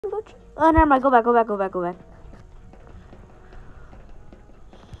Oh, never mind. Go back.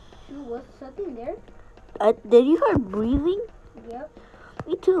 Shoot, was something there? Did you hear breathing? Yep.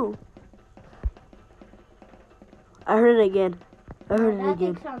 Me too. I heard it again. That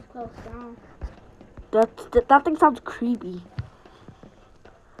thing sounds close down. That thing sounds creepy.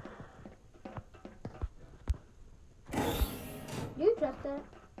 Do you trust that?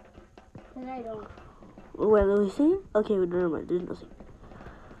 Because I don't. Wait, let me see. Okay, never mind. There's nothing.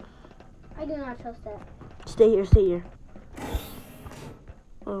 I do not trust that. Stay here.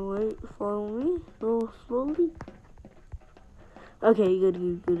 Oh, wait. Follow me. Go slowly. Okay,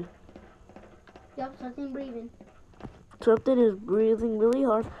 good. Yep, something breathing. Something is breathing really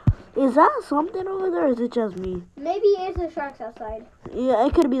hard. Is that something over there, or is it just me? Maybe it's the sharks outside. Yeah,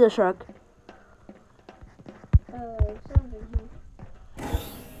 it could be the shark. Something here.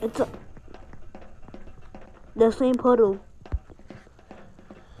 It's the same puddle.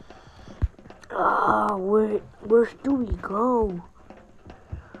 Ah, where do we go?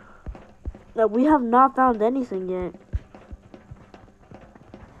 No, we have not found anything yet.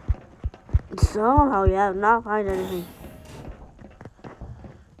 Somehow we have not found anything.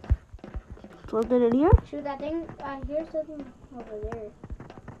 Something in here? Shoot, that thing. I hear something over there.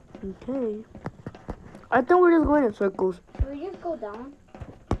 Okay. I think we're just going in circles. Should we just go down?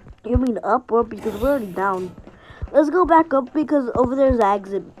 You mean up or because we're already down? Let's go back up because over there's the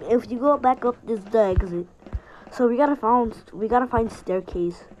exit. If you go back up, there's the exit. So we gotta find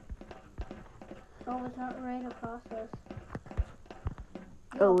staircase. Oh, it's not right across us.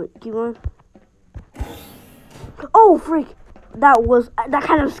 Oh wait, keep going. Oh freak! That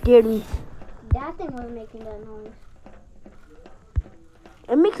kind of scared me. That thing was making that noise.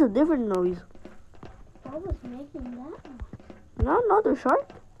 It makes a different noise. What was making that noise? No, another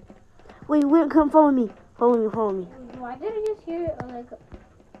shark. Wait, come follow me. Follow me. Why did I just hear like?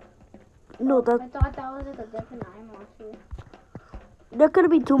 No, I thought that was like a different eye monster. There could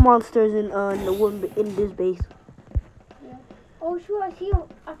be two monsters in this base. Yeah. Oh shoot! I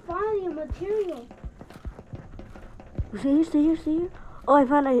found the material. Stay here. Oh, I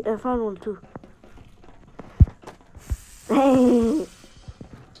found one too. Hey.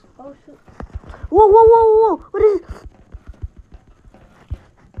 Oh shoot! Whoa!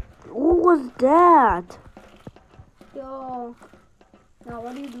 What was that? Yo. Now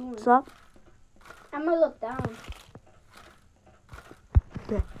what are you doing? Stop. I'm gonna look down.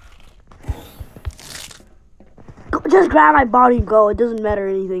 Okay. Just grab my body and go. It doesn't matter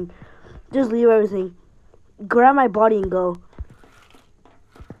anything. Just leave everything. Grab my body and go.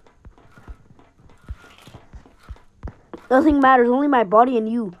 Nothing matters. Only my body and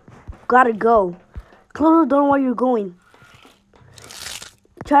you. Gotta go. Close the door while you're going.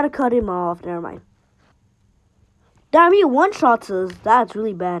 Try to cut him off. Never mind. Damn, he one-shots us. That's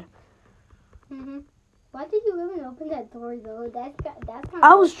really bad. Why did you even open that door though? That's kind of.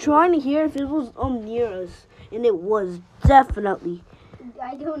 I was trying to hear if it was near us, and it was definitely.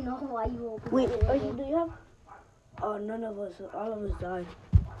 I don't know why you opened. Wait, it. do you have? Oh, none of us. All of us died.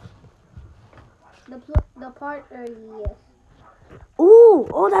 The part yes. Ooh,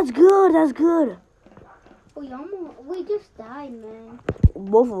 oh, that's good. We just died, man.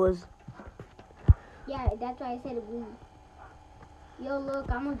 Both of us. Yeah, that's why I said we. Yo, look,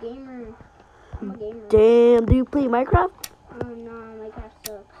 I'm a gamer. Damn, do you play Minecraft? No, Minecraft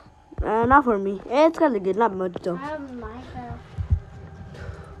sucks. Not for me. It's kind of good, not much though. I have Minecraft.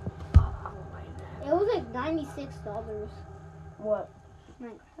 It was like $96. What?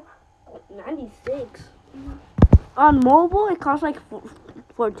 Minecraft. 96. On mobile, it costs like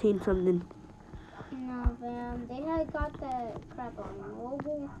 14 something. No, fam. They had got that crap on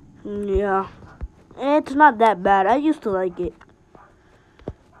mobile. Yeah. It's not that bad. I used to like it.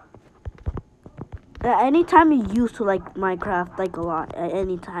 Anytime you used to like Minecraft, like a lot. At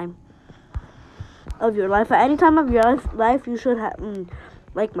any time of your life. At any time of your life, you should have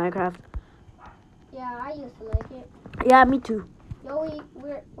like Minecraft. Yeah, I used to like it. Yeah, me too. Yo,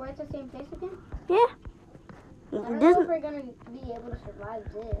 we're at the same place again? Yeah. I don't know if we're going to be able to survive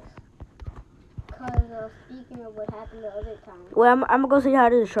this. Because speaking of what happened the other time. Well, I'm going to go say hi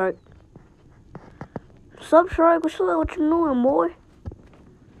to the shark. Sup, shark? What you doing, boy?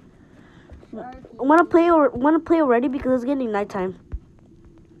 I want to play already because it's getting nighttime.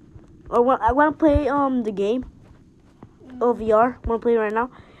 Or I want to play the game. Oh, VR. I want to play it right now.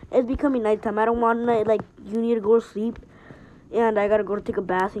 It's becoming nighttime. I don't want to, like, you need to go to sleep. And I got to go to take a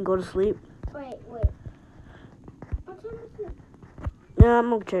bath and go to sleep. Wait. What time is it? Yeah, I'm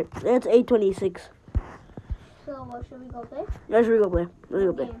going to check. It's 8:26. So, what should we go play? Yeah, should we go play? Let's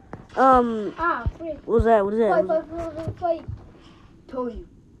go play. Freak. What was that? Fight. Told you.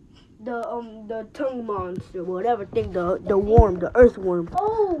 the tongue monster, whatever thing, the worm, the earthworm.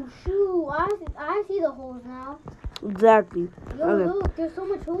 Oh shoot! I see the holes now. Exactly. Yo, Okay. look, there's so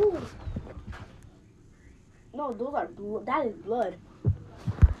much holes. No, that is blood.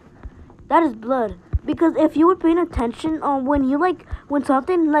 That is blood. Because if you were paying attention, when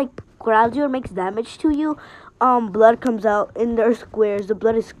something like grabs you or makes damage to you, blood comes out and there's squares. The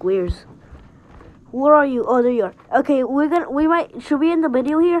blood is squares. Where are you? Oh, there you are. Okay, should we end the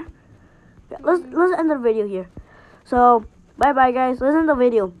video here? Yeah, let's end the video here. So, bye bye guys. Let's end the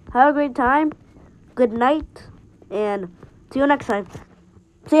video. Have a great time. Good night, and see you next time.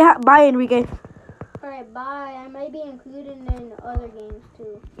 Say bye, Enrique. Alright, bye. I might be included in other games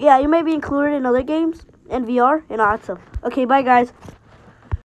too. Yeah, you may be included in other games and VR and all that stuff. Okay, bye guys.